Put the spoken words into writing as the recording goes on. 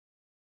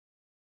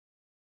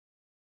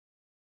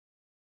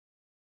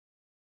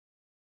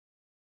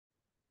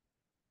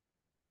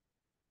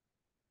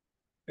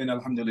إن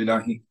الحمد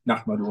لله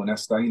نحمده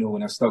ونستعينه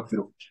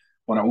ونستغفره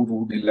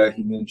ونعوذ بالله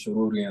من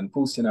شرور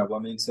أنفسنا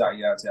ومن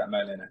سيئات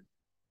أعمالنا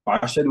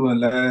وأشهد أن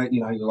لا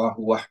إله إلا الله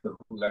وحده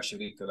لا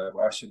شريك له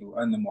وأشهد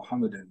أن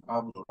محمدا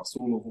عبده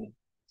ورسوله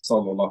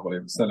صلى الله عليه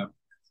وسلم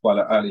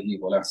وعلى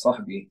آله وعلى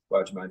صحبه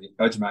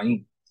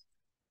أجمعين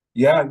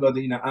يا أيها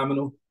الذين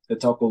آمنوا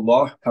اتقوا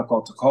الله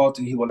حق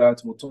تقاته ولا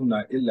تموتن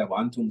إلا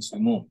وأنتم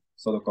مسلمون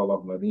صدق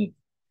الله العظيم.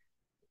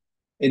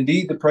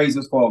 Indeed, the praise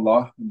is for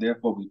Allah, and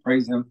therefore we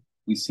praise Him.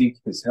 We seek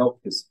His help,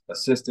 His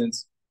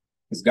assistance,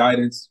 His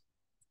guidance.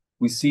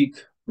 We seek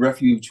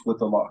refuge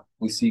with Allah.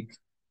 We seek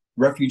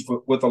refuge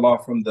with Allah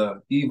from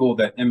the evil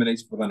that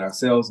emanates within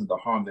ourselves and the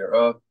harm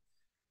thereof.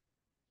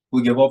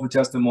 We give open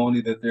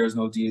testimony that there is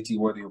no deity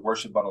worthy of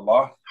worship but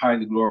Allah.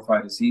 Highly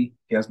glorified is He.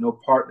 He has no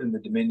part in the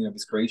dominion of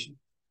His creation.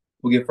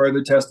 We give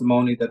further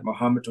testimony that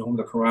Muhammad, to whom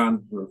the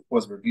Quran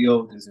was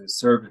revealed, is His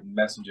servant and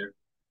messenger.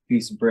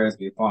 Peace and prayers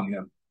be upon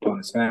Him, on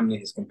His family,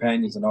 His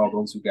companions, and all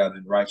those who gather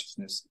in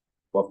righteousness,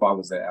 what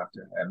follows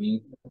thereafter.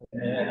 Ameen.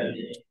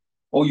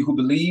 O you who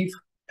believe,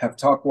 have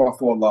taqwa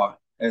for Allah,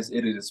 as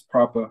it is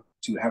proper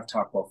to have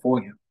taqwa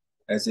for Him,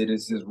 as it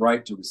is His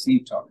right to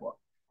receive taqwa,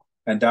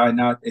 and die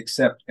not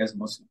except as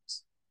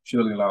Muslims.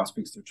 Surely Allah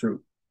speaks the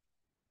truth.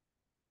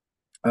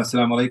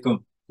 Assalamu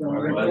alaikum.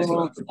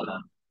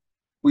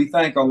 We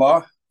thank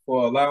Allah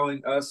for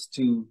allowing us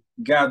to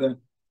gather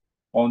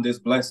on this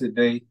blessed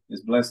day,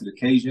 this blessed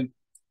occasion,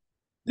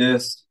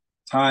 this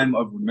time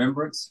of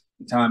remembrance,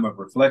 the time of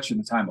reflection,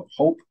 the time of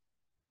hope,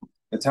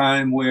 the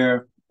time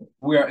where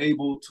we are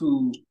able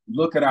to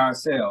look at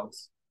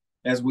ourselves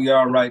as we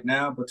are right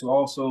now, but to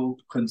also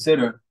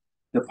consider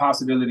the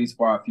possibilities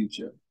for our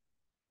future.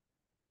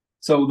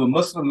 So the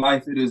Muslim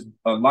life, it is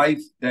a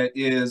life that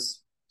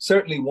is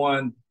certainly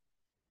one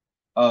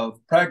of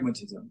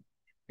pragmatism.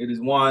 It is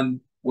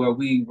one where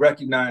we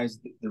recognize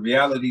the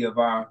reality of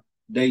our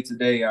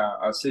day-to-day,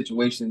 our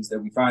situations that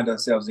we find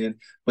ourselves in,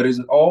 but it's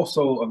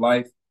also a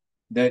life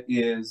that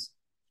is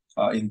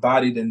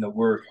embodied in the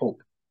word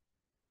hope.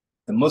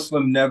 The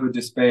Muslim never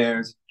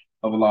despairs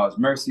of Allah's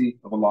mercy,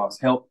 of Allah's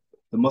help.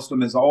 The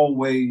Muslim is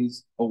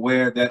always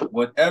aware that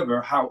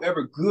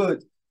however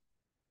good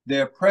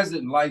their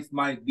present life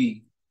might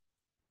be,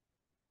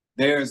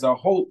 there's a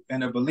hope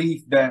and a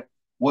belief that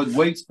what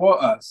waits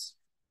for us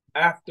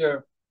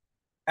after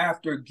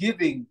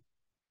giving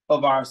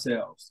of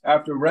ourselves,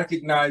 after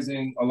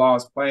recognizing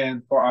Allah's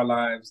plan for our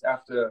lives,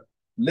 after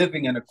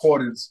living in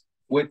accordance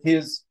with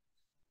His,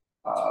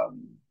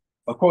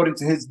 according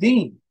to His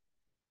deen,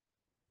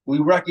 we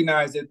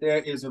recognize that there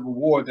is a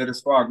reward that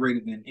is far greater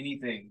than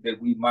anything that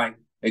we might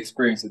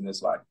experience in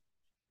this life.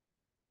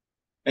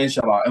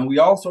 Inshallah. And we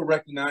also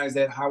recognize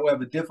that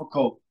however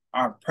difficult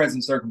our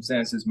present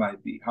circumstances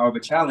might be, however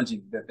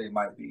challenging that they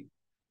might be,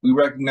 we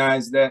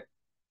recognize that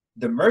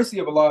the mercy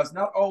of Allah is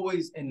not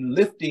always in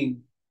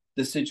lifting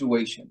the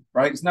situation,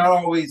 right? It's not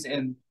always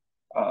in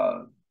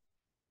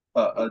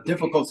a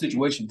difficult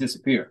situation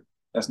disappear.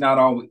 That's not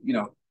always,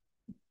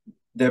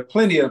 there are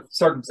plenty of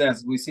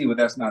circumstances we see where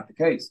that's not the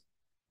case.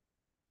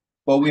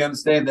 But we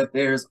understand that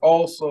there's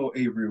also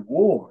a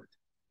reward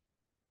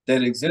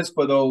that exists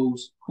for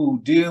those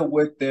who deal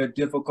with their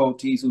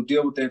difficulties, who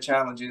deal with their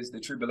challenges, their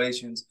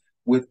tribulations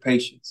with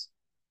patience,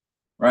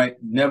 right?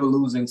 Never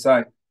losing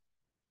sight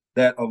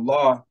that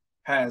Allah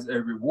has a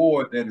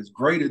reward that is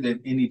greater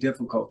than any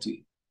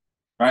difficulty,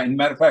 right? And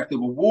matter of fact, the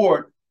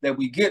reward that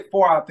we get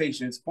for our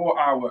patience, for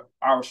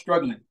our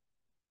struggling,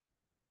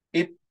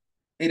 it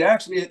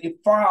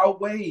far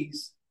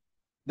outweighs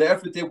the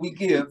effort that we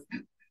give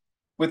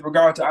with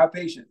regard to our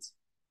patience,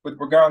 with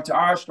regard to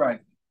our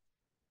striving,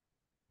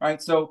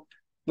 right? So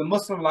the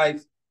Muslim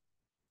life,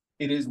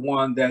 it is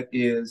one that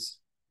is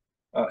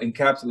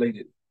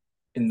encapsulated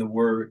in the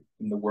word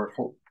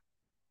hope.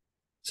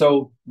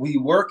 So we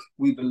work,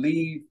 we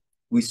believe,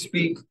 we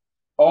speak,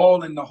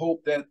 all in the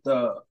hope that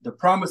the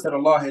promise that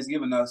Allah has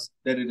given us,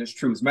 that it is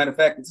true. As a matter of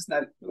fact, it's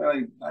not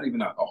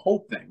even a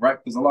hope thing, right?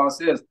 Because Allah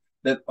says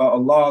that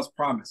Allah's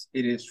promise,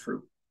 it is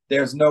true.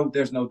 There's no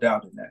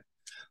doubt in that.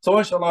 So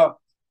inshallah,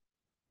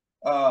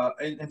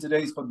 in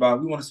today's khutbah,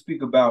 we want to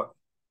speak about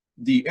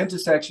the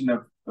intersection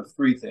of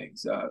three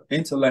things: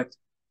 intellect,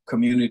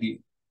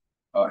 community,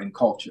 and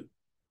culture.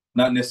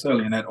 Not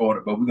necessarily in that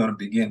order, but we're going to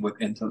begin with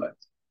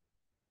intellect.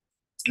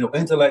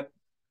 Intellect,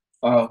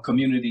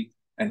 community,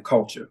 and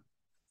culture.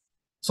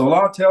 So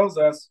Allah tells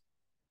us,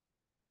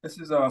 this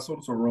is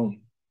Surah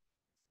Rum.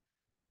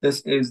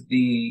 This is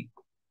the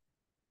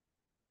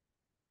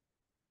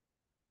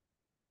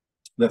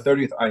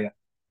 30th ayah.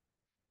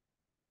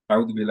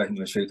 أعوذ بالله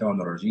من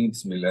الشيطان الرجيم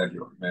بسم الله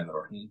الرحمن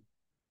الرحيم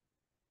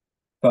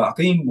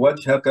فأقيم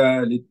وجهك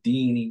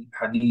للدين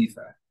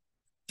حنيفا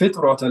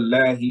فطرة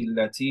الله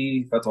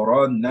التي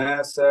فطر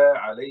الناس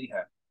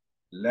عليها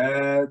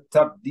لا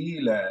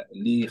تبديل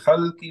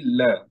لخلق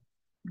الله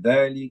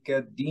ذلك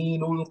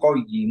الدين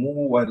القيم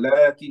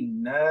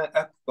ولكن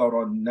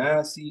أكثر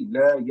الناس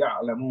لا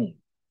يعلمون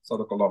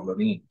صدق الله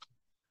العظيم.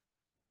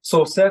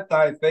 So set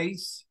thy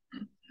face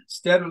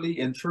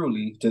steadily and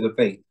truly to the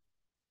faith.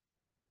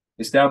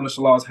 Establish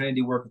Allah's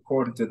handiwork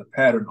according to the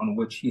pattern on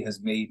which he has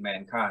made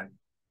mankind.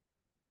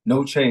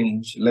 No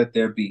change let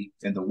there be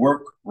in the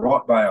work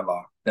wrought by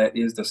Allah. That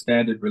is the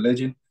standard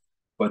religion,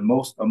 but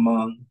most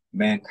among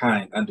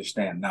mankind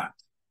understand not.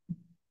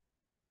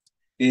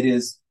 It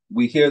is,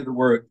 we hear the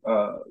word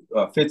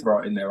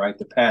fitra in there, right?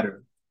 The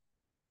pattern.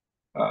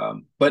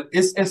 But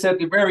it's at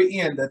the very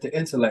end that the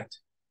intellect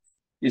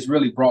is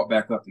really brought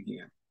back up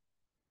again.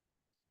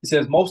 It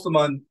says, most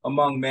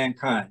among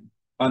mankind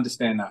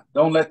understand not.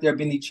 Don't let there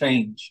be any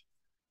change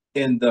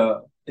in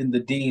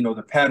the deen or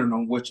the pattern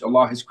on which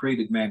Allah has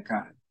created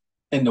mankind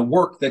and the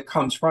work that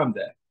comes from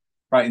that,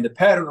 right? And the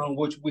pattern on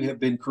which we have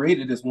been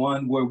created is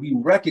one where we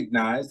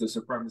recognize the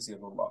supremacy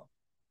of Allah,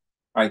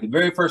 right? The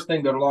very first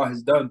thing that Allah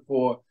has done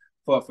for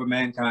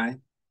mankind,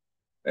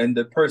 and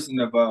the person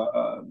of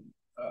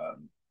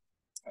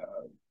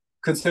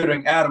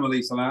considering Adam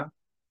alayhi salam,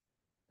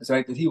 it's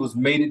right that he was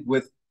mated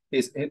with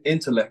his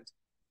intellect,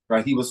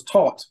 right? He was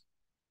taught,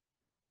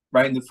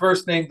 right? And the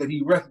first thing that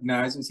he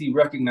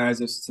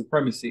recognizes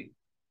supremacy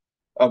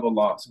of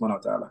Allah subhanahu wa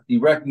ta'ala. He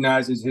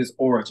recognizes his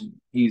origin.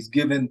 He is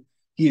given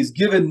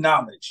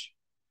knowledge,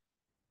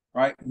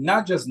 right?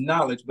 Not just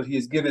knowledge, but he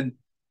is given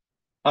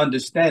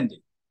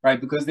understanding,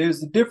 right? Because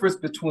there's a difference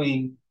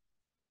between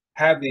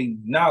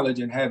having knowledge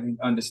and having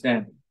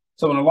understanding.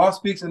 So when Allah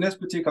speaks in this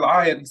particular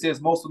ayat, he says,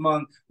 most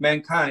among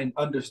mankind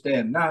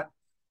understand not.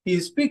 He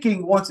is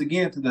speaking once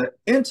again to the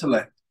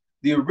intellect,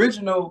 the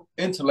original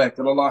intellect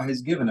that Allah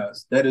has given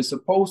us, that is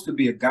supposed to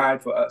be a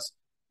guide for us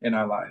in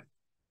our life.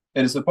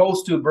 It is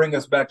supposed to bring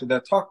us back to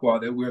that taqwa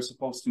that we're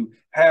supposed to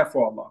have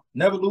for Allah.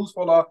 Never lose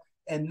for Allah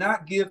and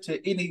not give to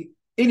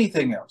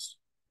anything else,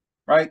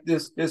 right?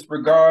 This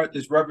regard,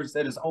 this reverence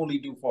that is only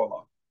due for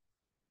Allah.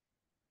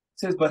 It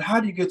says, but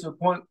how do you get to a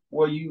point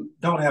where you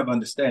don't have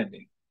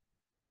understanding?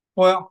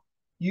 Well,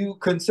 you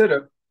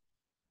consider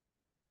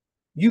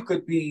you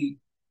could be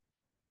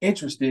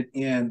interested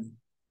in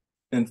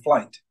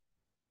flight,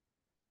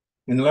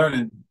 in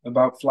learning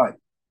about flight,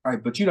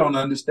 right? But you don't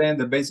understand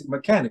the basic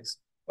mechanics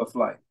of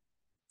flight.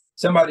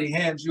 Somebody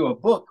hands you a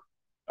book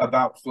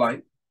about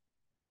flight,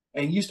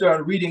 and you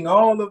start reading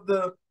all of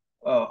the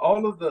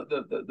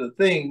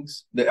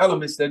things, the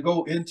elements that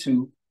go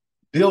into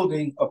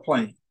building a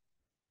plane.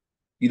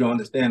 You don't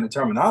understand the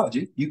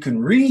terminology. You can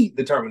read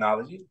the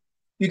terminology.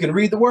 You can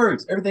read the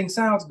words. Everything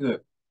sounds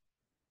good.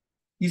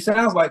 You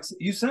sound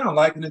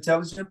like an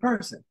intelligent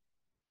person,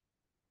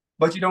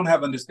 but you don't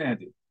have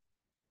understanding.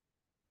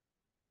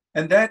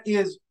 And that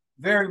is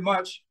very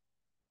much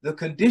the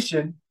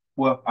condition.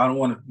 Well, I don't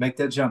want to make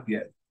that jump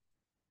yet,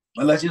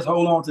 but let's just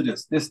hold on to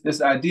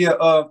this idea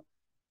of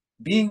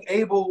being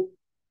able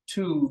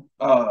to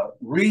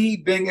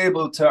read, being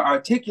able to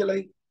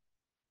articulate,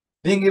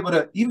 being able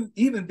to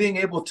even being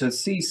able to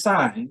see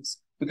signs.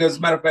 Because as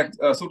a matter of fact,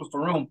 Surah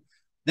Farum,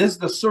 this is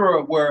the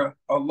surah where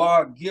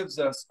Allah gives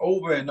us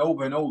over and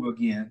over and over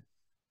again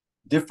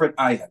different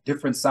ayat,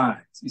 different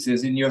signs. He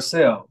says, in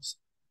yourselves,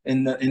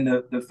 in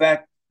the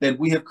fact that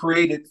we have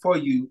created for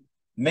you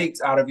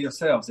mates out of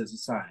yourselves as a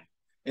sign.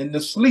 In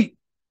the sleep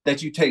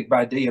that you take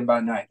by day and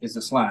by night is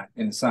a sign.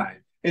 In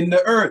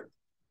the earth,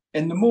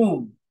 in the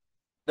moon,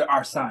 there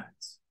are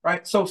signs,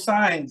 right? So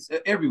signs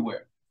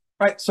everywhere,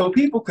 right? So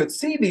people could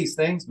see these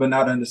things but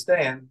not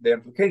understand the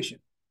implication.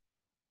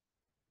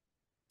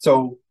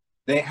 So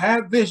they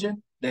have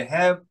vision, they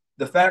have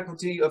the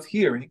faculty of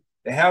hearing,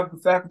 they have the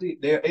faculty,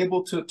 they're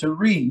able to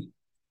read,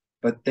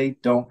 but they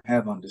don't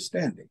have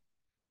understanding.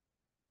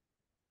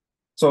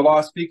 So Allah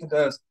is speaking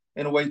to us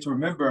in a way to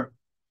remember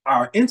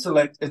our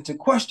intellect and to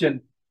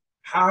question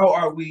how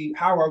are we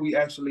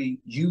actually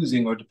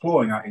using or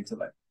deploying our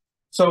intellect.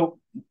 So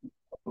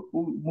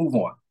we'll move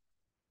on.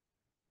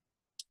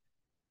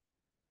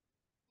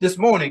 This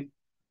morning,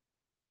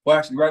 well,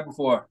 actually right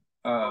before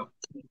it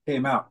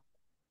came out,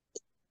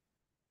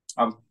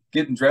 I was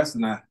getting dressed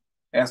and I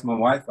asked my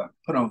wife, I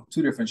put on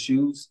 2 different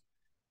shoes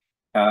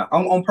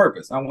on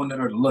purpose. I wanted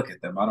her to look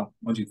at them. I don't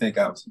want you to think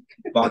I was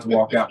about to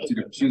walk out with 2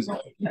 different shoes on.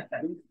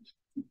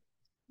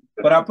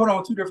 But I put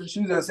on 2 different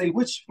shoes and I say,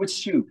 which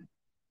shoe?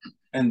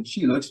 And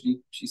she looks,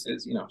 she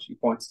says, she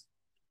points.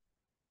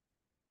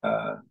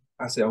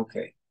 I say,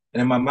 okay.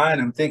 And in my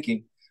mind, I'm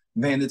thinking,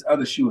 man, this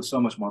other shoe is so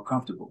much more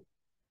comfortable.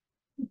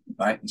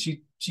 Right? And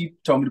she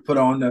told me to put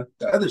on the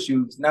other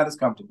shoe. It's not as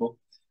comfortable.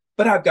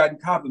 But I've gotten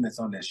compliments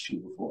on that shoe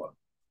before.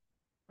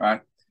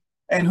 Right?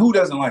 And who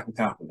doesn't like a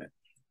compliment?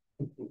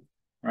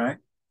 Right?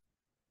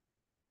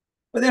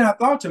 But then I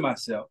thought to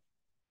myself,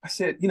 I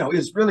said,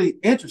 it's really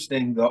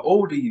interesting. The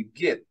older you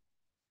get,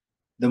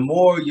 the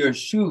more your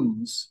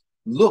shoes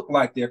look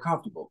like they're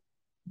comfortable.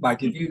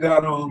 Like if you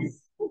got on,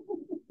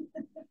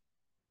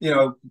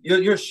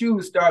 your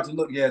shoes start to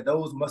look, yeah,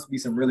 those must be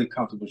some really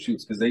comfortable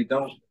shoes because they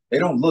don't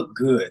look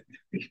good.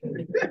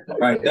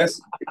 Right?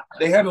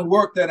 They haven't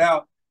worked that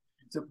out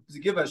to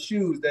give us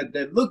shoes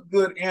that look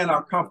good and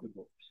are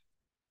comfortable.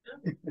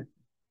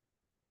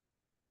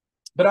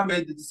 But I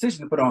made the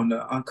decision to put on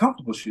the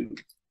uncomfortable shoes.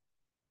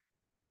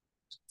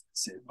 I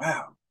said,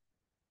 wow.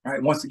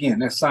 Right? Once again,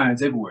 there's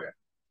signs everywhere.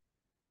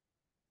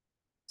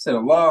 Said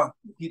Allah,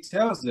 He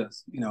tells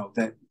us,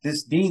 that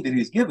this deen that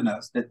He's given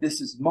us, that this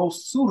is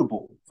most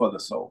suitable for the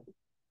soul,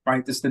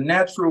 right? It's the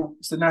natural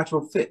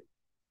fit,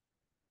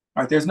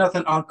 right? There's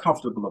nothing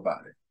uncomfortable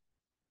about it.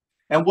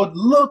 And what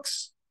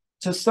looks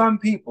to some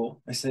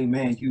people, they say,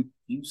 man, you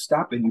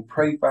stop and you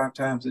pray 5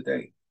 times a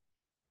day.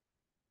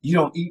 You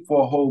don't eat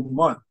for a whole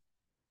month,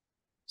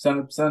 sun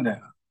up,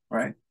 sundown,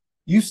 right?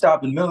 You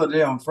stop in the middle of the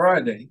day on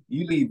Friday,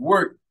 you leave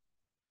work,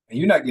 and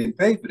you're not getting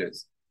paid for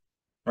this,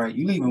 right?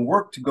 You leaving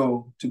work to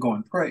go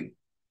and pray,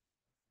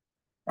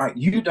 right?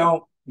 You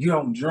don't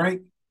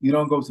drink, you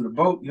don't go to the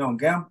boat, you don't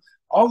gamble,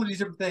 all of these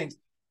different things.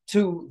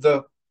 To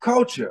the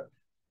culture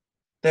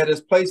that has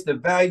placed the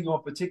value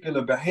on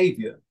particular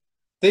behavior,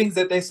 things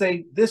that they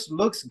say, this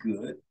looks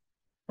good,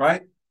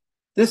 right?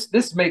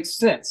 This makes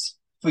sense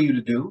for you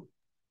to do,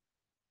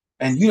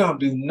 and you don't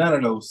do none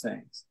of those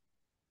things.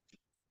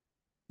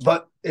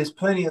 But there's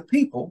plenty of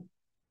people,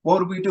 what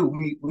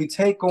do? We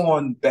take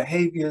on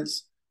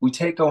behaviors, we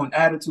take on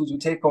attitudes, we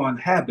take on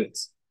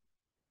habits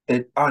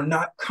that are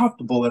not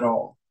comfortable at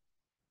all.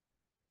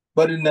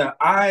 But in the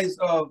eyes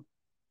of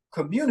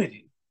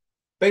community,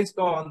 based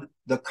on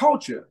the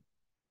culture,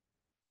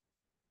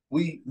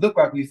 we look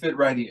like we fit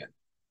right in.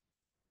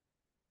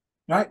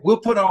 Right? We'll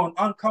put on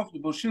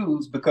uncomfortable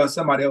shoes because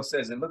somebody else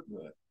says it look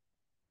good.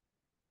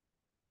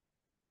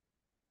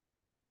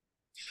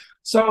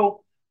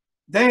 So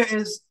there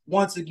is,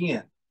 once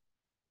again,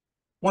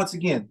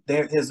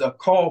 there is a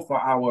call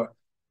for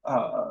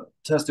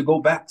us to go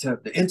back to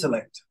the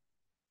intellect,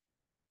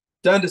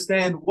 to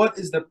understand what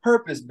is the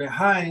purpose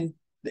behind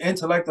the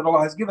intellect that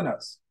Allah has given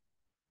us.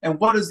 And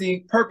what is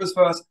the purpose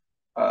for us?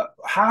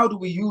 How do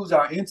we use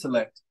our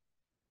intellect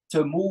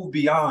to move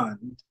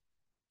beyond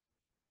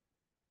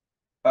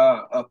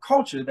a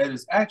culture that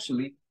is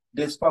actually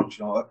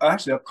dysfunctional,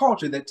 actually a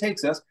culture that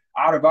takes us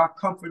out of our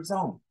comfort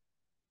zone?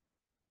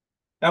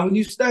 Now, when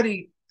you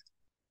study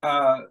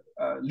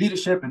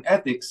leadership and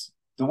ethics,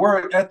 the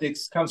word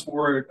ethics comes from the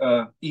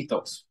word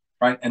ethos,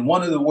 right? And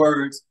one of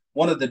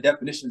the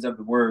definitions of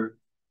the word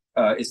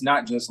is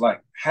not just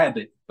like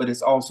habit, but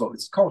it's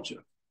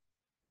culture,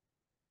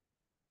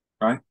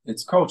 right?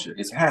 It's culture,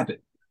 it's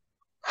habit.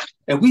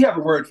 And we have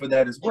a word for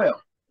that as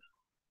well.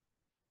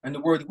 And the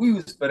word that we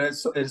use for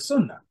that is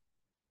sunnah,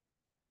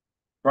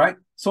 right?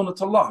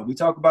 Sunnatullah. We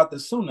talk about the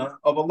sunnah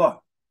of Allah,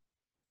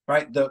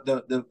 right?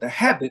 The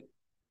habit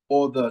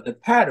or the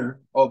pattern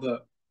or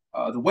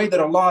the way that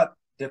Allah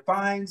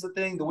defines a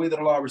thing, the way that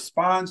Allah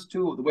responds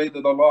to, the way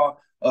that Allah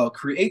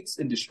creates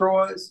and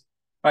destroys,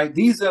 right?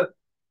 These are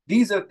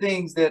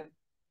things that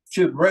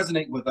should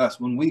resonate with us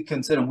when we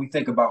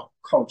think about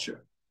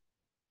culture.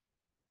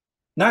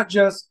 Not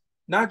just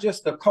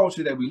the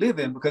culture that we live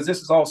in, because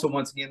this is also,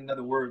 once again,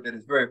 another word that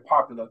is very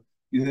popular.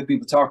 You hear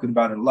people talking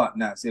about it a lot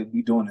now. Say,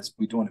 we're doing it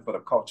for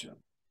the culture.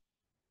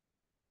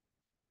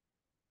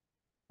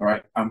 All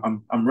right,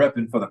 I'm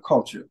repping for the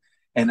culture,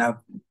 and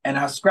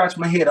I scratch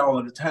my head all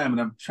of the time,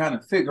 and I'm trying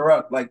to figure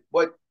out, like,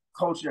 what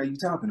culture are you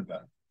talking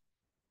about?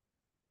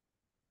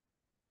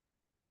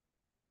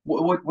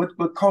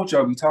 What culture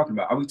are we talking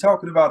about? Are we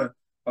talking about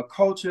a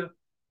culture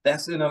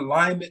that's in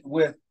alignment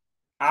with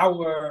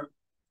our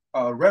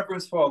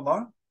reverence for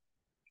Allah?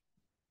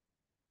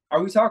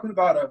 Are we talking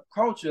about a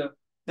culture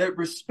that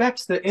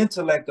respects the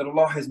intellect that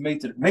Allah has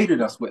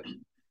mated us with?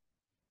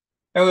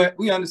 And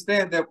we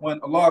understand that when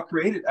Allah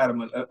created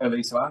Adam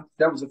alayhi salam,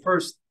 that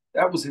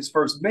was his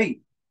first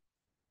mate.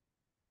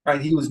 Right?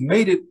 He was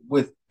mated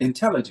with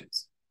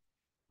intelligence,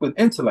 with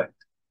intellect.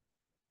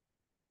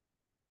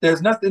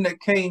 There's nothing that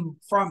came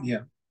from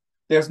him.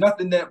 There's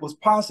nothing that was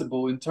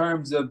possible in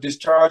terms of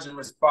discharging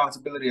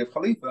responsibility of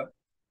Khalifa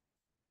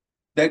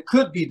that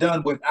could be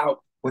done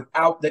without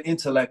the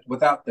intellect,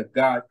 without the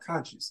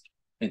God-conscious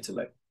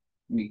intellect.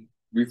 Let me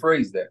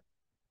rephrase that.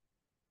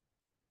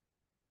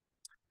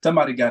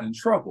 Somebody got in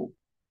trouble.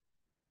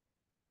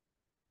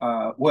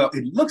 Well,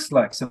 it looks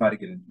like somebody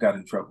got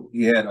in trouble.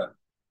 He had a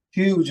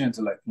huge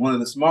intellect, one of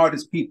the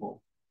smartest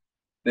people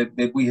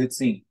that we had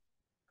seen.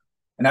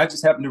 And I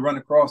just happened to run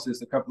across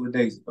this a couple of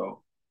days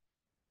ago.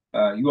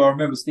 You all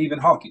remember Stephen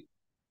Hawking?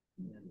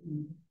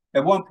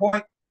 At one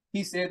point,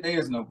 he said there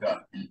is no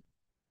God.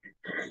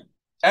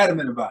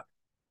 Adamant about it,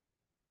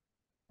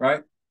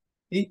 right?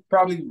 He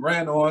probably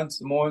ran on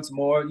some more,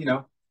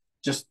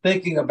 just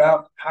thinking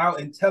about how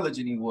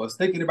intelligent he was,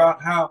 thinking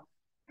about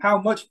how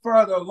much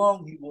further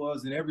along he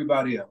was than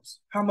everybody else,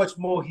 how much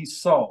more he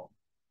saw,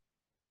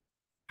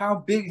 how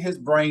big his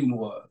brain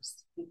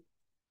was.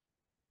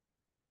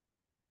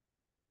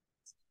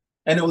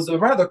 And it was a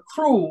rather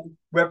cruel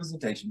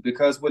representation,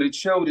 because what it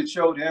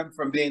showed him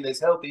from being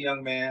this healthy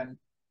young man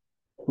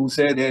who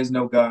said there's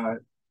no God,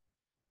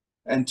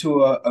 and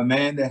to a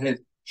man that had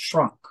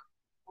shrunk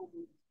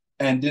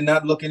and did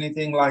not look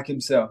anything like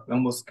himself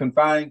and was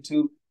confined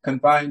to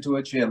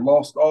a chair,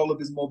 lost all of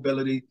his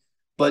mobility,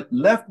 but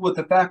left with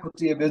the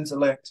faculty of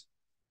intellect.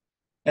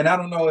 And I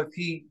don't know if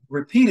he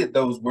repeated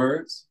those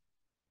words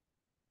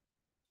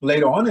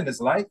later on in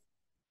his life,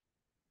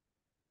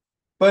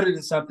 but it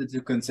is something to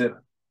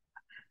consider.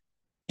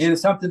 It is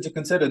something to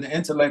consider, the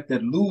intellect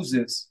that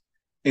loses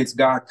its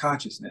God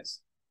consciousness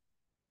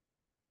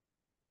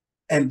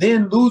and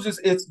then loses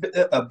its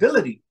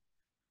ability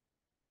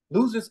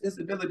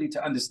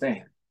to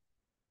understand,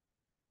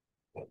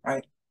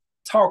 right?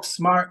 Talk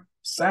smart,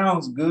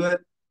 sounds good,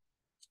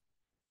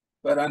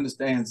 but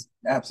understands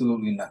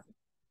absolutely nothing.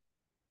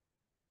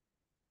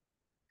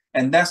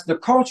 And that's the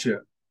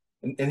culture.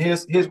 And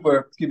here's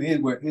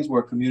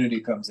where community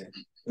comes in.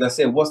 As I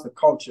said, what's the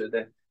culture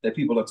that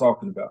people are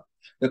talking about?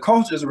 The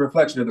culture is a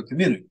reflection of the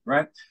community,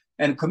 right?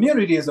 And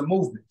community is a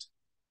movement.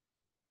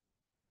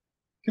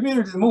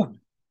 Community is a movement,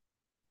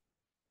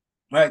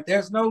 right?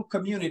 There's no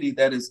community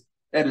that is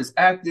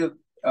active,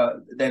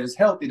 that is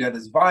healthy, that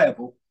is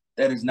viable,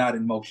 that is not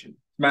in motion.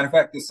 Matter of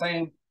fact, the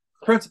same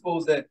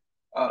principles that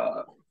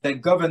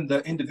govern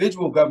the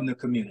individual govern the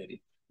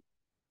community.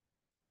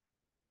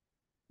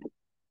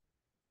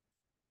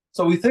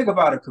 So we think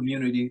about a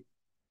community,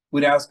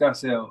 we'd ask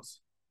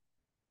ourselves,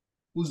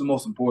 who's the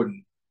most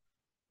important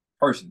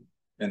person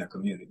in a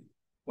community?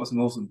 What's the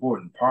most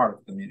important part of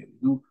the community?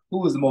 Who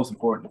is the most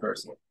important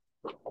person?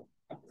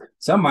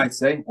 Some might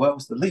say, well,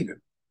 it's the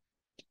leader.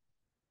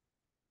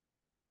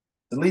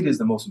 The leader is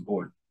the most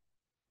important.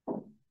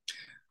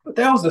 But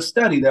there was a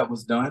study that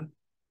was done,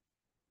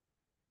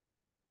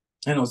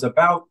 and it was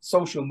about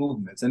social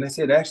movements. And they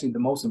said actually the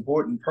most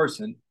important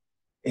person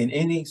in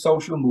any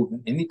social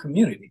movement, any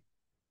community,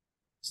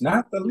 it's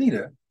not the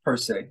leader per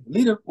se. The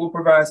leader will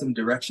provide some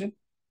direction.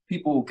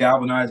 People will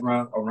galvanize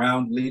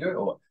around leader,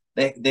 or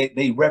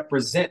they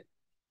represent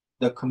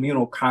the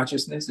communal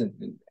consciousness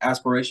and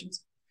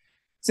aspirations.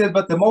 It says,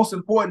 but the most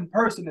important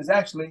person is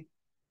actually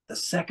the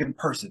second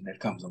person that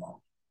comes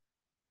along.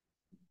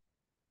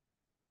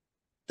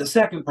 The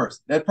second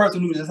person, that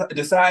person who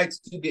decides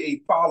to be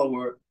a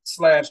follower /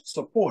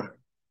 supporter,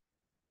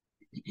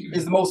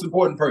 is the most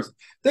important person.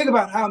 Think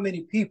about how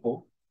many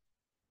people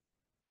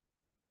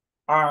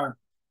are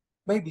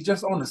maybe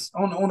just on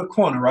the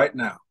corner right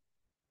now,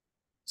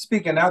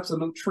 speaking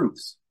absolute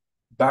truths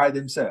by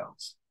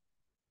themselves.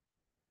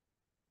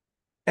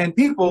 And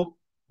people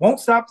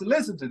won't stop to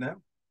listen to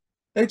them.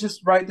 They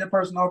just write that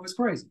person off as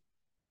crazy.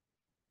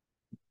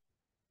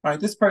 All right,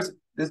 this person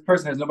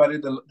has nobody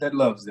that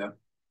loves them.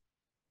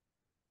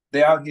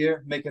 They're out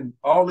here making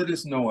all of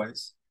this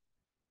noise.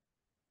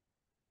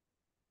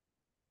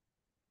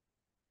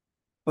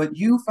 But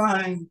you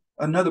find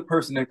another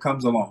person that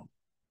comes along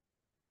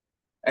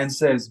and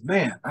says,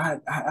 man,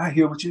 I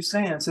hear what you're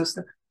saying,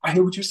 sister. I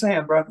hear what you're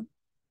saying, brother.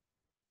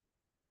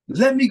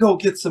 Let me go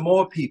get some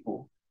more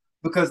people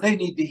because they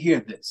need to hear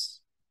this.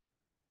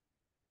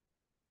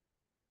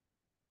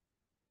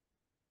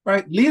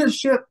 Right?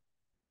 Leadership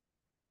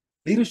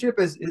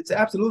it's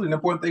absolutely an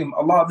important thing.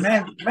 Allah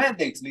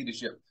mandates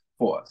leadership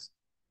for us,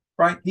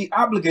 right? He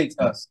obligates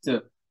us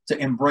to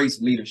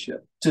embrace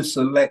leadership, to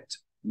select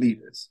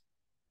leaders.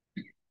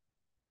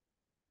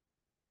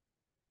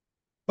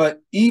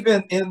 But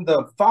even in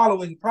the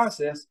following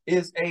process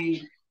is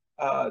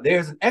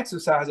there's an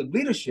exercise of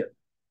leadership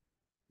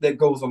that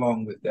goes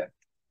along with that.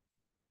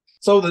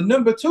 So the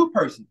number two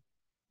person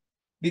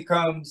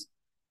becomes,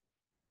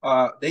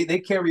 they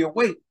carry a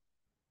weight.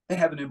 They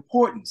have an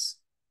importance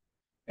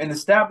in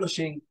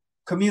establishing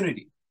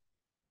community.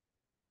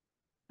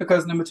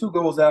 Because number two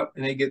goes out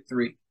and they get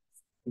three.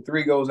 And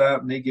three goes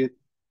out and they get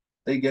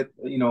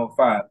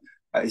 5.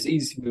 It's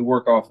easy to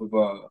work off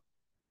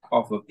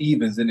of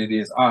evens than it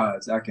is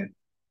odds. I can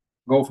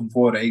go from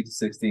 4 to 8 to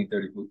 16,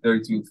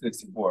 32,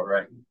 64,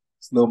 right?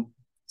 It's a little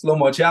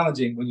more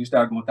challenging when you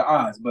start going to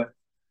odds, but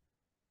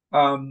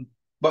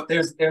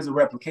there's a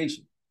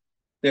replication.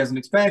 There's an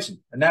expansion,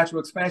 a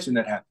natural expansion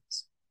that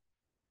happens.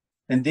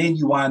 And then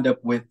you wind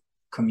up with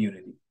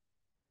community.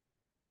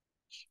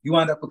 You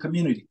wind up with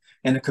community.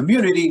 And the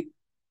community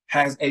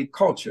has a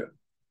culture.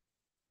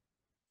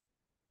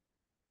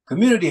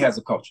 Community has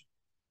a culture.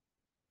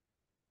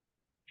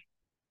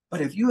 But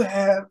if you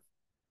have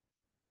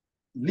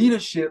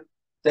leadership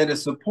that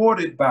is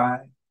supported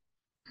by,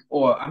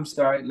 or I'm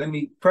sorry, let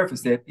me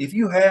preface that. If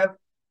you have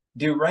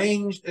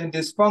deranged and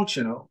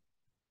dysfunctional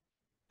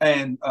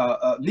and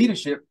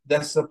leadership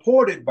that's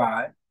supported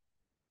by,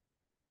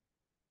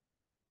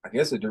 I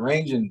guess, a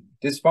deranged and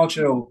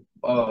dysfunctional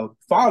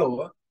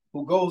follower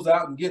who goes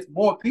out and gets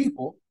more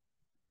people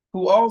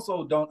who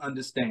also don't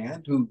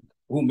understand, who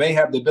may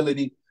have the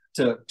ability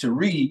to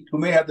read, who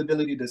may have the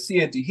ability to see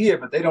and to hear,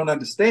 but they don't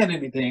understand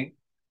anything,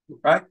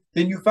 right?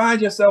 Then you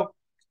find yourself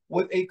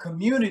with a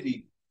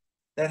community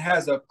that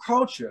has a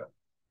culture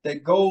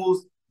that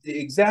goes the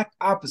exact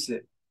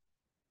opposite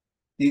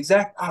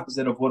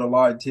of what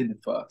Allah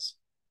intended for us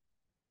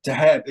to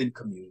have in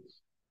community.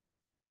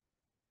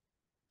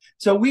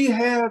 So we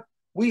have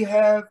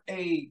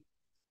a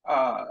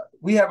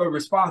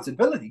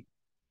responsibility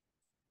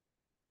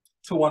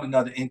to one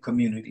another in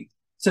community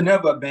to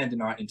never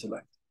abandon our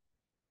intellect.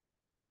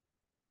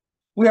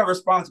 We have a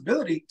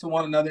responsibility to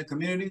one another in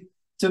community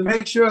to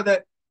make sure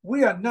that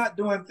we are not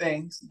doing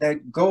things that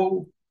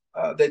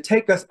that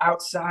take us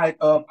outside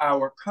of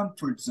our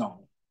comfort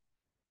zone.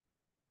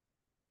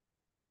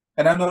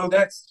 And I know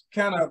that's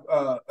kind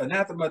of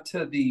anathema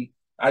to the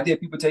idea.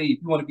 People tell you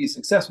if you want to be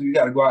successful, you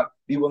got to go out,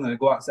 be willing to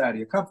go outside of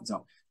your comfort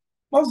zone.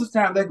 Most of the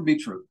time, that can be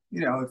true.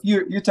 You know, if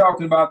you're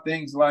talking about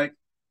things like,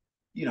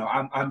 you know,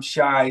 I'm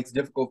shy. It's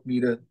difficult for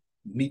me to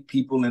meet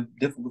people and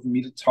difficult for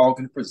me to talk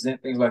and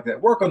present things like that.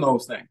 Work on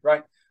those things,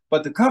 right?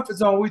 But the comfort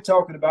zone we're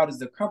talking about is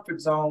the comfort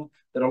zone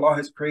that Allah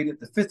has created,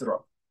 the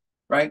fitrah,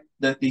 right?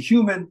 The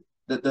human,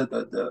 the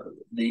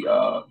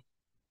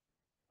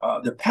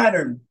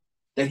pattern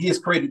that He has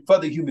created for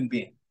the human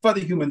being, for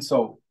the human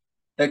soul,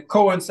 that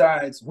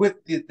coincides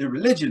with the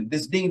religion,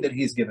 this deen that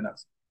He has given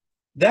us.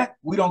 That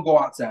we don't go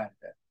outside of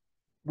that.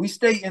 We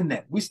stay in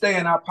that. We stay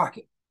in our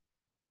pocket.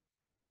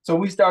 So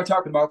when we start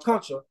talking about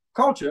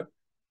culture,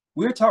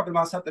 we're talking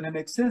about something that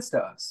makes sense to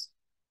us.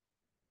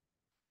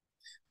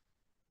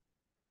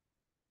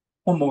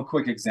 One more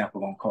quick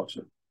example on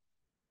culture.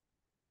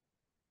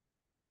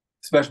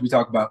 Especially we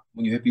talk about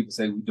when you hear people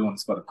say we're doing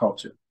this for the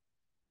culture.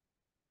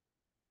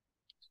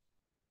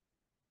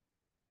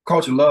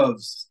 Culture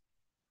loves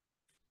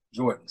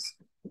Jordans.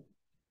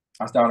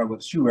 I started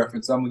with a shoe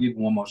reference. So I'm gonna give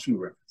you one more shoe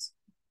reference.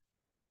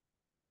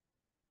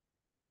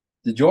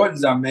 The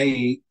Jordans are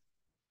made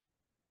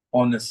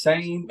in the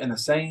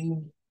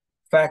same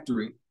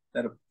factory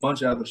that a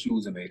bunch of other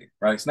shoes are made in,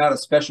 right? It's not a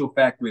special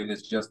factory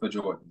that's just for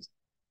Jordans.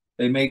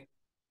 They make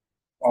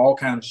all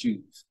kinds of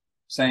shoes,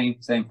 same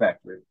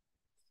factory.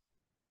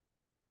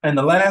 And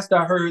the last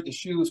I heard, the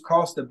shoes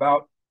cost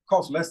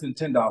less than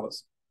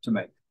 $10 to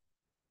make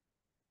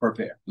per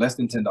pair, less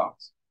than $10.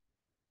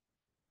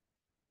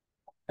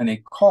 And they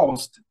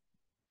cost,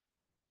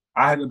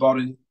 I haven't bought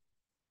any.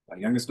 My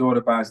youngest daughter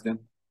buys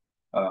them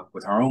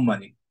with her own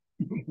money.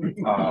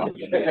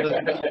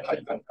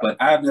 But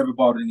I've never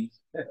bought any.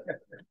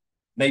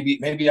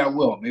 Maybe I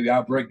will. Maybe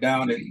I'll break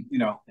down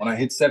when I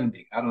hit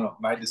 70. I don't know.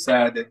 I might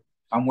decide that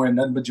I'm wearing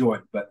nothing but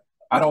Jordan, but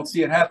I don't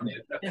see it happening.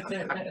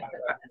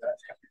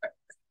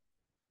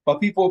 But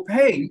people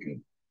pay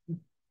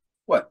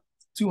what,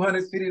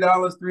 $250,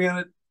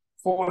 $300,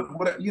 $400,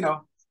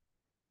 whatever,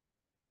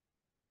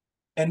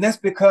 And that's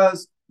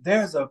because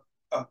there's a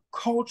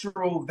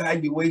cultural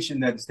valuation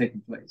that is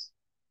taking place.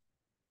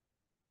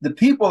 The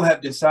people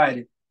have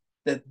decided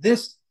that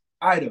this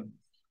item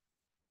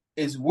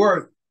is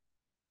worth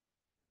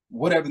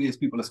whatever it is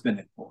people are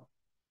spending for.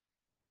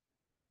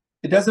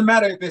 It doesn't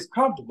matter if it's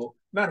comfortable.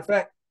 Matter of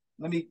fact,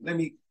 let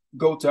me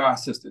go to our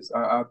sisters,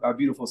 our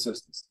beautiful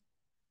sisters,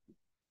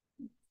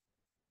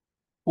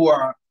 who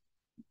are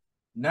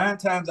 9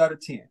 times out of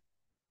 10.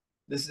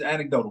 This is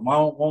anecdotal, my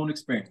own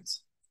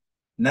experience.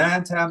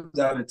 9 times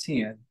out of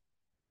 10,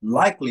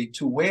 likely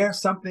to wear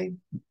something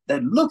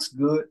that looks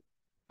good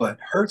but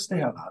hurts the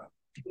hell out of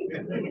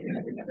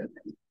them.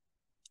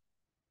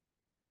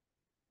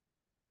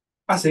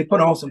 I say,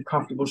 put on some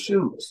comfortable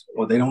shoes,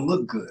 or they don't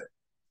look good.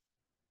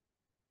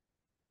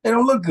 They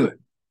don't look good.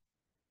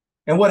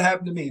 And what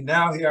happened to me?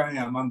 Now here I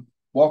am. I'm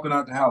walking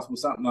out the house with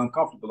something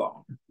uncomfortable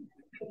on.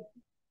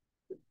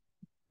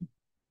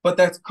 But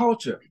that's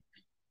culture.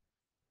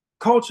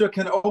 Culture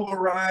can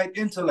override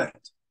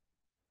intellect.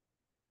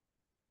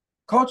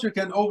 Culture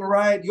can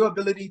override your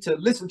ability to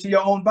listen to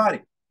your own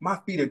body. My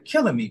feet are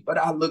killing me, but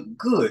I look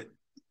good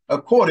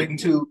according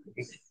to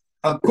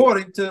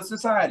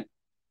society.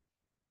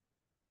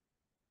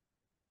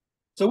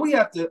 So we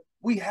have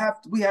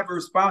a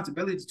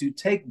responsibility to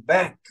take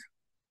back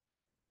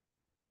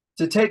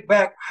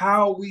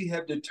how we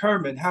have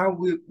determined, how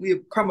we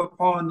have come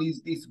upon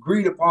these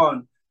agreed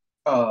upon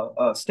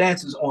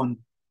stances on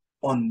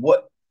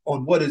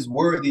what is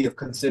worthy of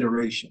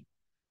consideration.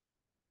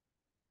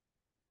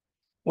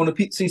 Want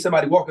to see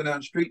somebody walking down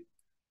the street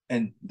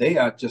and they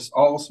are just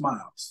all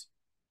smiles,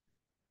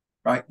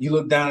 right? You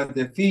look down at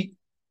their feet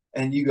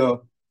and you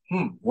go,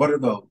 what are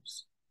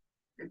those?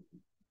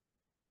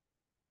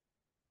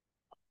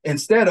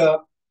 Instead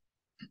of,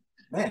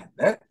 man,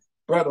 that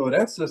brother or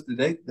that sister,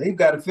 they've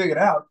got to figure it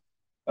out.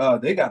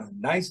 They got a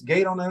nice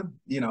gait on them.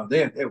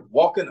 They're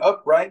walking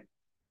upright.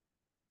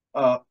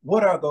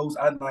 What are those?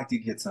 I'd like to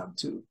get some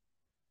too,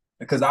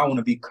 because I want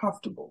to be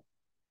comfortable.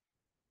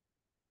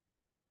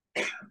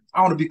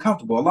 I want to be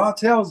comfortable. Allah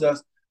tells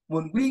us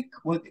when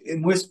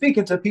we're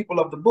speaking to people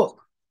of the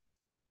book,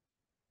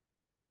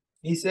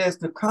 He says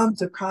to come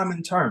to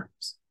common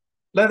terms.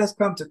 Let us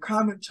come to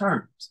common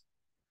terms,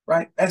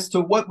 right? As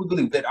to what we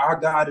believe, that our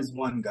God is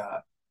one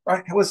God,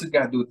 right? What's this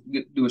got to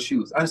do with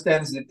shoes?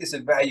 Understand it's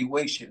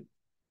evaluation.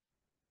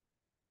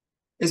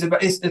 It's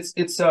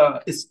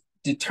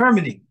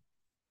determining.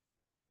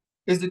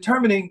 It's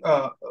determining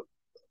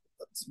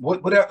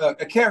what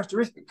a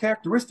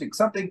characteristic,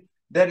 something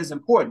that is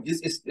important.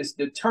 It's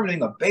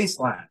determining a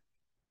baseline,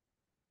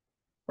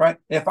 right?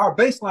 If our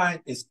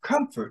baseline is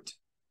comfort,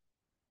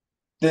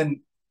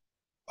 then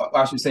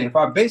I should say, if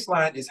our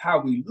baseline is how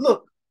we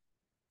look,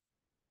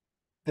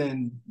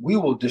 then we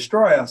will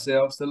destroy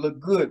ourselves to look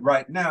good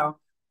right now,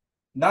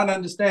 not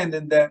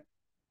understanding that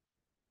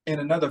in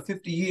another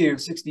 50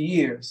 years, 60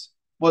 years,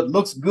 what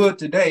looks good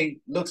today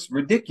looks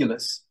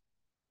ridiculous,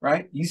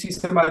 right? You see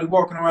somebody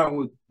walking around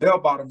with bell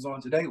bottoms on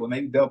today, well,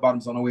 maybe bell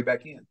bottoms on the way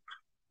back in.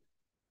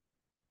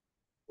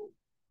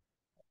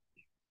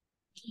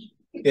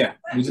 Yeah,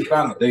 we just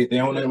found out they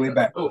on their way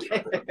back.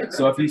 Okay.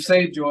 So if you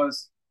saved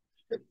yours,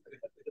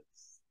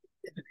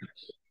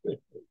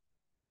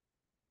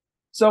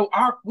 so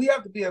we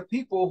have to be a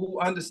people who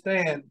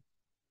understand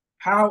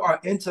how our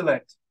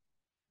intellect,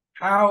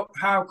 how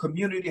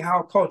community,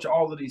 how culture,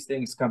 all of these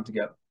things come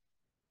together.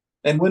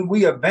 And when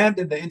we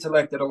abandon the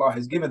intellect that Allah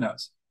has given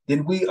us,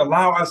 then we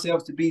allow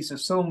ourselves to be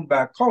subsumed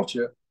by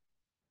culture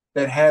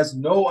that has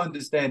no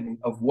understanding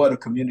of what a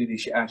community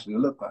should actually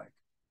look like.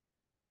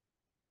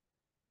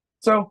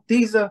 So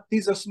these are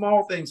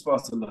small things for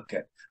us to look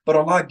at. But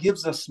Allah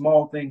gives us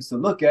small things to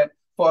look at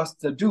for us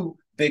to do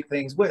big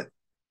things with.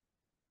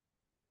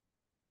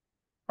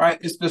 Right?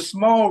 It's the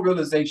small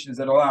realizations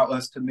that allow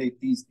us to make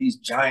these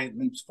giant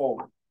leaps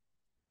forward,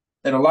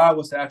 that allow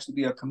us to actually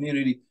be a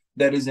community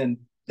that is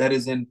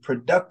in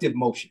productive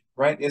motion.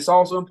 Right? It's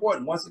also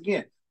important. Once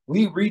again,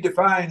 we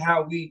redefine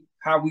how we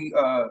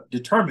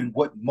determine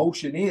what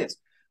motion is.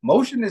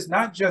 Motion is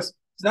not just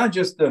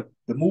the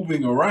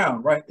moving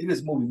around, right? It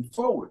is moving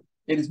forward.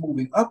 It is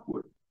moving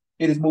upward.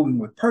 It is moving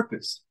with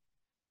purpose.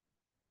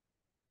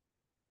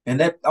 And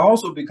that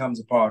also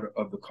becomes a part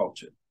of the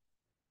culture.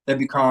 That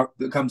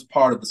becomes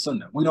part of the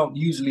sunnah. We don't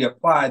usually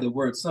apply the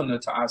word sunnah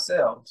to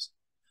ourselves,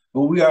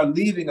 but we are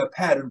leaving a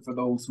pattern for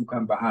those who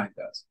come behind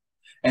us.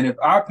 And if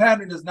our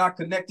pattern is not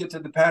connected to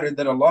the pattern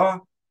that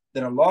Allah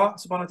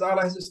subhanahu wa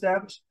ta'ala has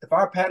established, if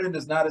our pattern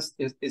is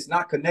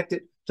not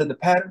connected to the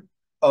pattern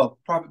of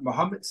Prophet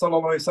Muhammad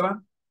sallallahu alaihi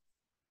wasallam,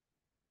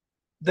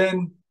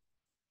 then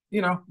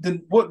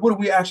what are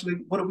we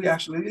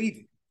actually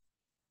leaving?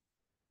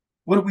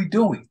 What are we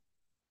doing?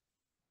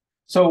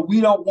 So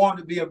we don't want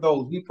to be of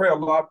those. We pray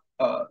Allah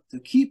to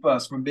keep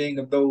us from being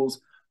of those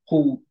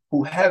who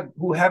have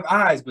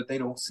eyes but they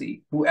don't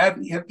see, who have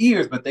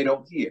ears but they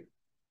don't hear.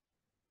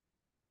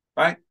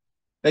 Right?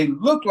 They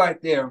look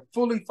like they're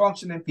fully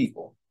functioning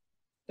people.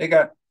 They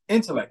got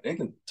intellect. They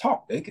can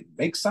talk. They can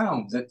make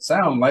sounds that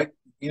sound like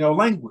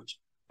language,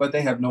 but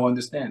they have no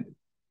understanding.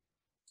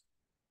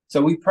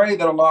 So we pray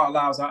that Allah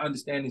allows our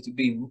understanding to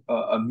be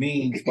a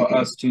means for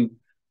us to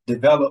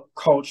develop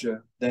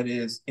culture that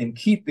is in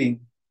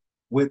keeping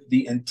with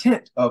the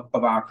intent of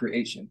our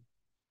creation.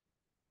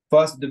 For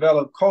us to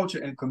develop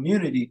culture and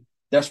community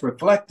that's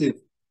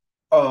reflective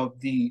of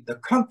the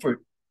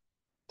comfort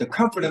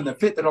and the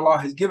fit that Allah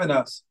has given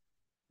us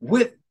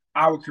with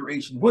our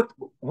creation, with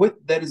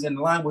that is in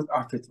line with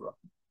our fitrah.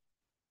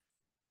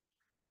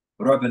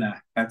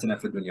 ربنا آتنا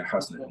في الدنيا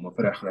حسنة وفي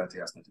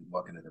الآخرة حسنة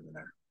وقنا عذاب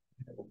النار.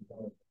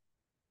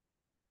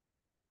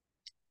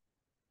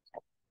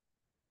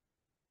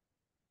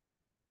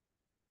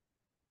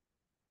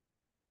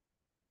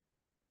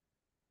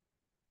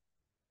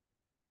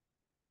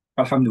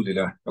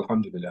 Alhamdulillah,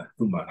 Alhamdulillah,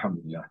 Thumma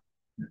Alhamdulillah.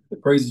 The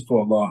praises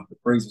for Allah,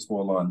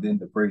 and then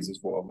the praises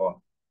for Allah.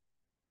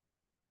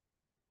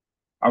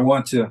 I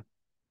want to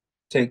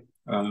take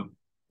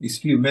these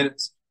few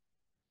minutes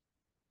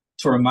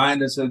to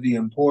remind us of the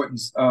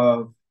importance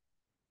of,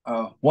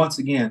 once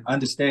again,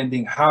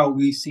 understanding how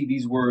we see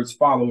these words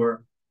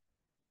follower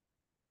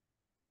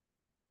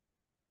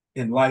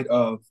in light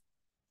of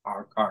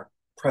our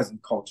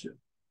present culture.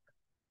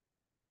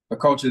 A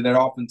culture that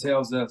often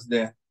tells us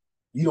that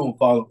you don't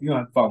have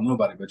to follow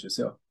nobody but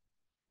yourself.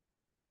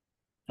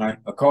 Right?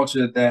 A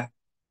culture that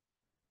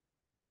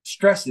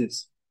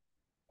stresses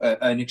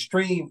an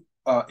extreme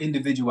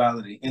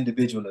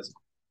individualism.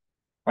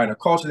 Right? A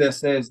culture that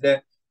says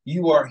that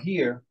you are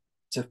here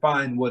to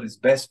find what is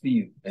best for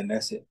you, and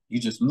that's it.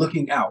 You're just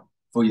looking out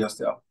for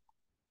yourself.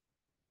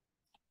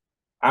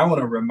 I want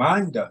to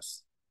remind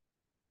us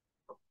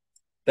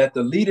that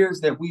the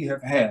leaders that we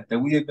have had, that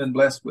we have been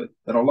blessed with,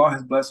 that Allah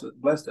has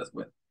blessed us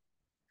with,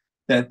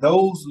 that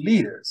those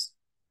leaders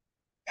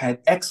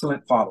had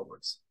excellent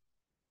followers.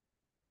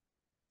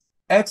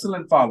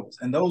 Excellent followers.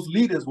 And those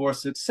leaders were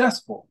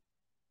successful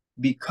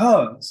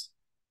because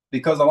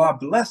Allah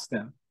blessed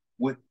them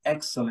with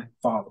excellent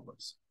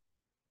followers.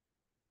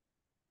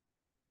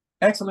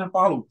 Excellent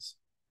followers.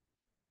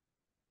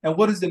 And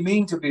what does it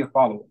mean to be a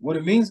follower? What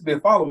it means to be a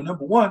follower,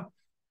 number one,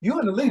 you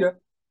and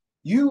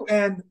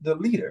the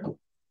leader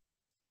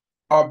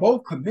are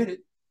both committed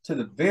to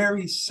the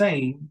very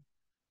same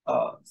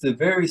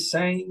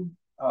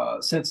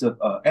sense of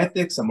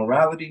ethics and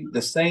morality,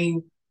 the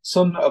same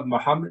sunnah of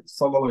Muhammad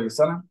sallallahu alaihi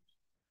wasallam.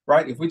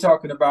 Right? If we're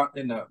talking about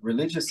in a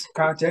religious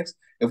context,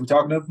 if we're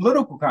talking in a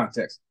political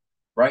context,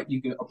 right?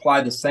 You can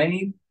apply the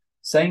same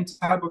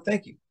type of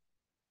thinking.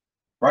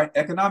 Right?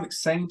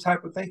 Economics, same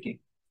type of thinking.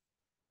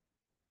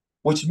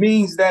 Which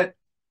means that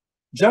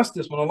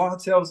justice, when Allah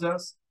tells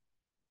us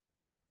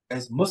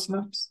as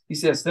Muslims, He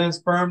says, stand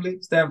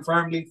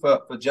firmly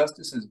for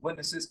justice as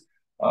witnesses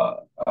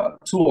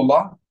to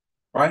Allah,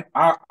 right?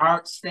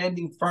 Our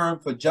standing firm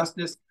for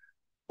justice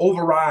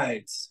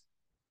overrides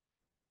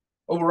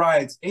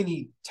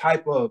any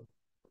type of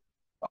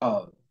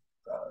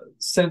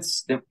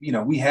sense that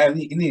we have,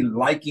 any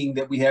liking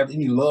that we have,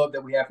 any love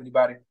that we have for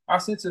anybody. Our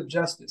sense of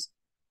justice,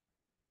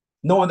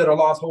 knowing that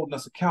Allah is holding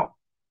us account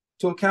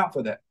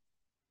for that.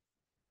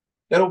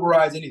 That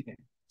overrides anything.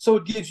 So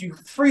it gives you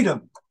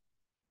freedom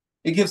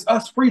It gives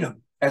us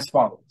freedom as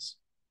followers,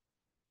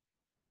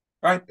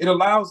 right? It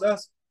allows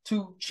us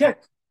to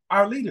check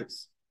our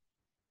leaders,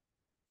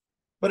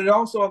 but it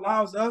also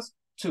allows us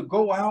to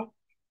go out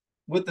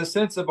with a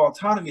sense of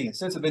autonomy, a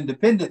sense of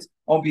independence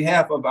on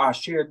behalf of our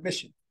shared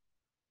mission.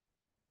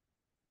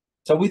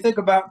 So we think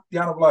about the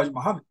Honorable Elijah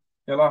Muhammad,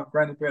 may Allah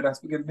grant him paradise,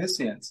 forgive him his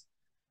sins.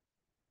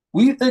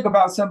 We think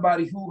about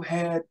somebody who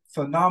had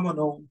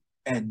phenomenal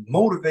and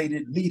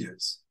motivated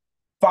leaders,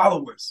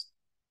 followers,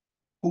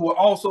 who were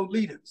also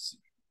leaders,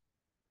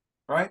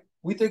 right?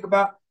 We think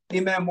about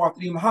Imam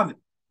Tariq Muhammad,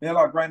 may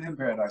Allah grant him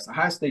paradise, a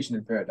high station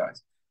in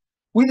paradise.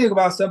 We think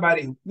about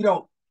somebody who,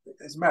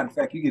 as a matter of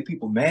fact, you get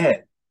people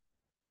mad,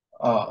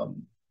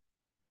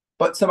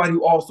 but somebody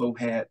who also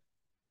had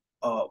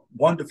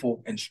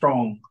wonderful and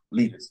strong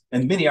leaders,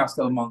 and many are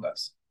still among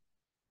us.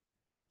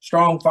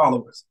 Strong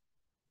followers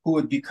who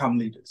would become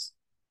leaders,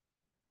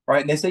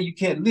 right? And they say you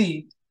can't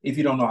lead if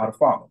you don't know how to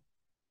follow,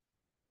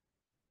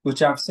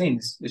 which I've seen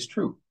is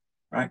true,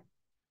 right?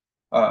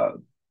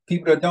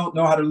 People that don't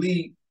know how to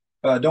lead,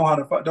 don't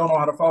know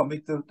how to follow,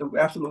 make the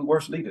absolute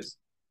worst leaders.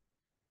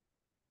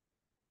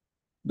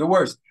 The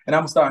worst. And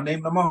I'm gonna start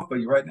naming them off for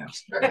you right now.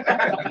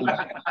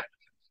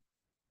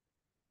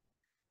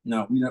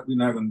 No, we're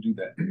not gonna do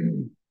that.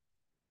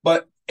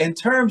 But in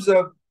terms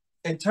of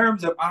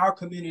our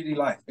community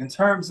life, in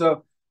terms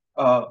of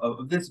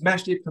this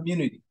masjid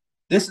community,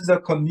 this is a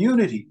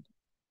community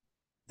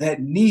that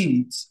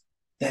needs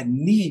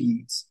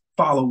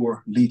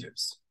follower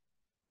leaders.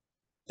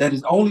 That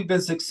has only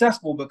been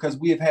successful because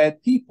we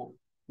have people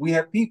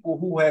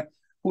who have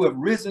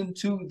risen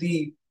to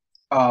the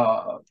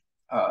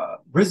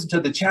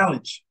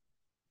challenge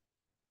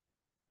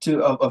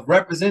of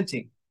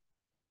representing,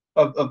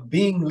 of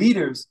being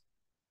leaders,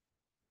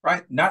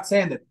 right? Not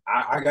saying that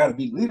I gotta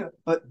be leader,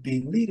 but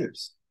being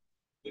leaders.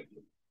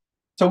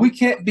 So we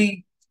can't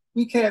be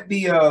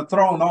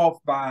thrown off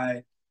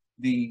by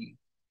the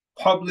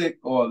public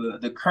or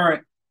the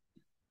current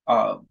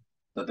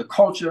the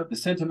culture, the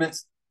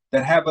sentiments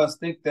that have us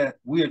think that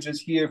we are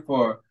just here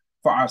for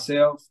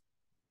ourselves.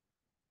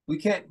 We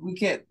can't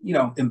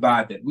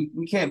imbibe that.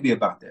 We can't be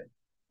about that.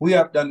 We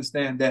have to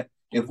understand that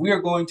if we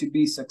are going to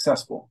be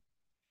successful,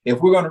 if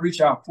we're going to reach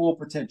our full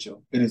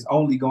potential, it is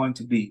only going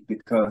to be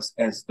because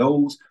as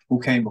those who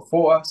came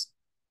before us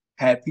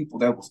had people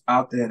that was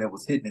out there, that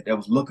was hitting it, that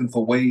was looking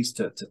for ways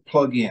to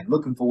plug in,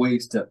 looking for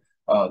ways to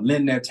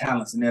lend their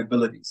talents and their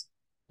abilities.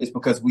 It's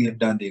because we have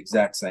done the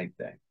exact same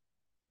thing.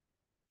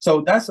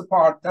 So that's a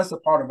part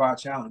of our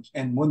challenge.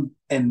 And when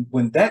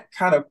that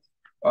kind of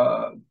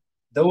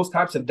those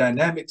types of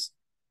dynamics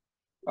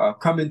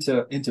come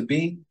into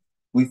being,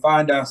 we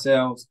find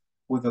ourselves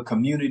with a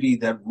community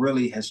that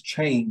really has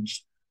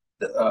changed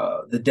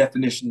the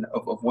definition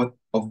of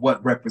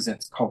what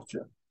represents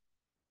culture.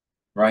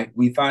 Right?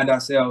 We find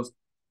ourselves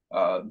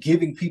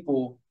giving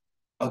people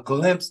a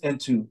glimpse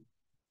into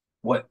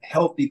what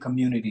healthy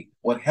community,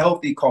 what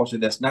healthy culture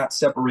that's not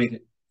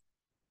separated,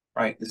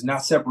 right? It's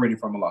not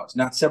separated from Allah. It's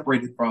not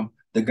separated from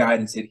the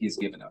guidance that He has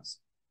given us.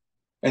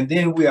 And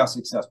then we are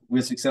successful.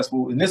 We're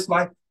successful in this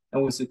life,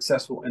 and we're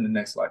successful in the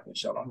next life,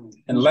 inshallah.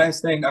 And the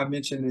last thing I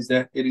mentioned is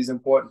that it is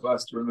important for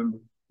us to remember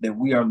that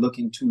we are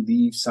looking to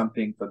leave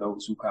something for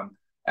those who come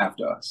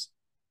after us.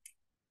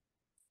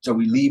 So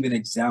we leave an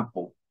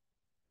example.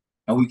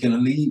 And we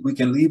can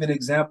leave an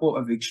example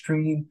of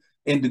extreme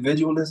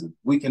individualism.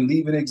 We can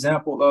leave an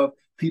example of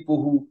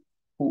people who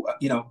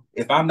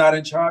if I'm not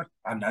in charge,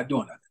 I'm not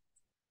doing nothing,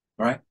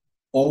 right?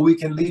 Or we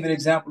can leave an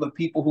example of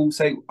people who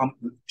say,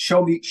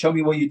 show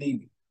me where you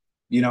need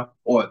me,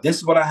 or this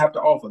is what I have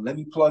to offer. Let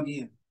me plug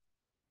in,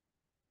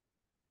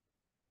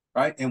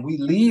 right? And we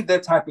leave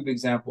that type of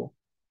example.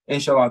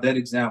 Inshallah, that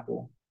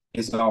example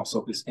is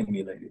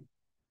emulated.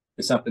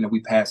 It's something that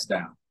we pass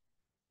down.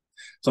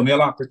 So may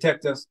Allah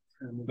protect us.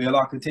 May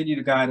Allah continue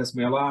to guide us.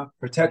 May Allah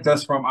protect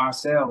us from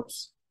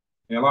ourselves.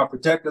 May Allah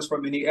protect us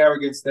from any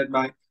arrogance that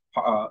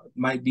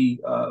might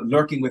be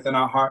lurking within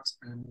our hearts.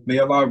 May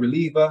Allah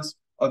relieve us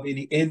of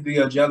any envy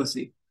or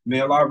jealousy. May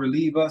Allah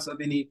relieve us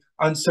of any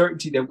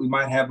uncertainty that we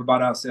might have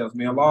about ourselves.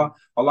 May Allah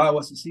allow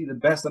us to see the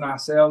best in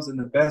ourselves and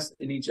the best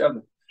in each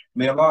other.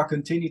 May Allah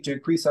continue to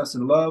increase us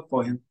in love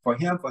for Him, for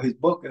His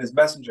book and His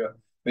messenger.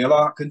 May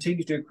Allah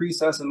continue to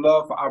increase us in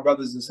love for our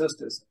brothers and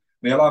sisters.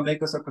 May Allah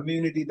make us a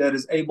community that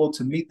is able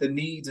to meet the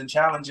needs and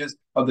challenges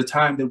of the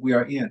time that we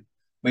are in.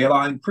 May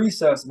Allah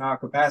increase us in our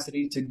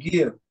capacity to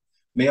give.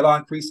 May Allah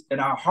increase in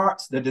our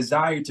hearts the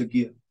desire to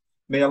give.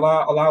 May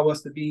Allah allow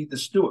us to be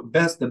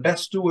the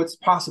best stewards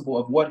possible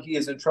of what He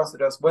has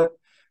entrusted us with.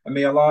 And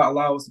may Allah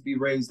allow us to be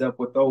raised up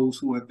with those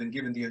who have been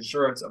given the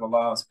assurance of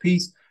Allah's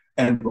peace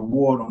and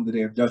reward on the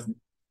day of judgment.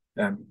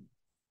 Amen.